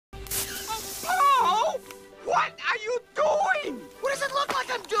What are you doing? What does it look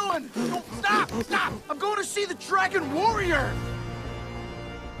like I'm doing? Oh, stop! Stop! I'm going to see the Dragon Warrior!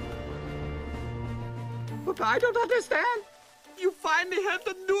 But I don't understand. You finally had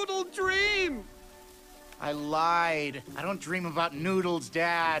the noodle dream. I lied. I don't dream about noodles,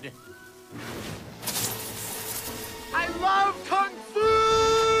 Dad. I love Kung Fu!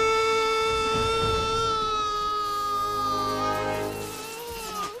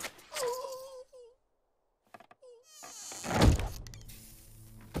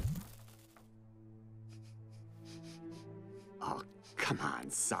 Oh, come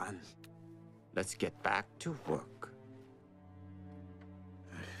on, son. Let's get back to work.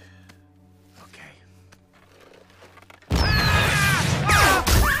 Okay.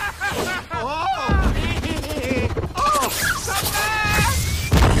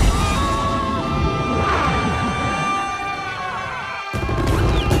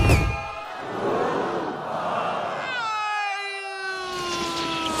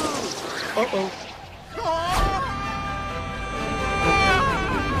 Uh-oh.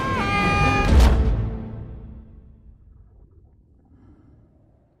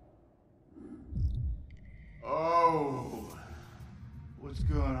 Oh, what's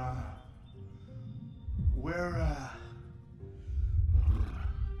going on?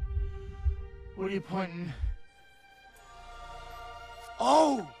 What are you pointing?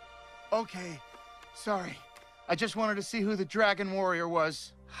 Oh, okay. Sorry. I just wanted to see who the Dragon Warrior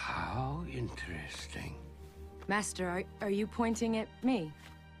was. How interesting. Master, are you pointing at me?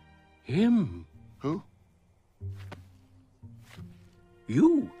 Him. Who?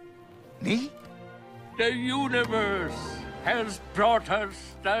 You. Me? The universe has brought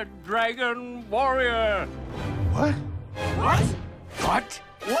us the Dragon Warrior. What? What? What?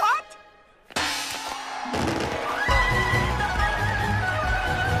 What?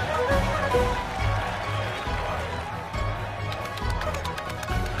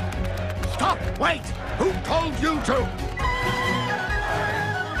 Stop! Wait! Who told you to?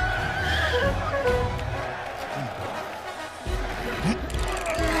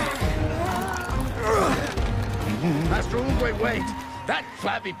 Master Uwe, wait! That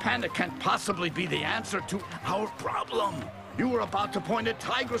flabby panda can't possibly be the answer to our problem. You were about to point at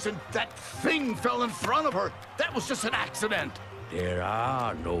Tigress and that thing fell in front of her. That was just an accident. There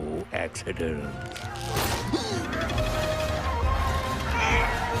are no accidents.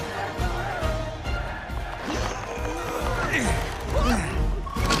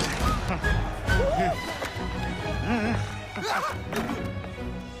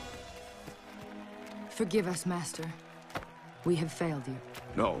 Forgive us, Master. We have failed you.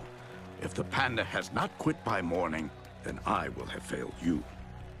 No. If the panda has not quit by morning, then I will have failed you.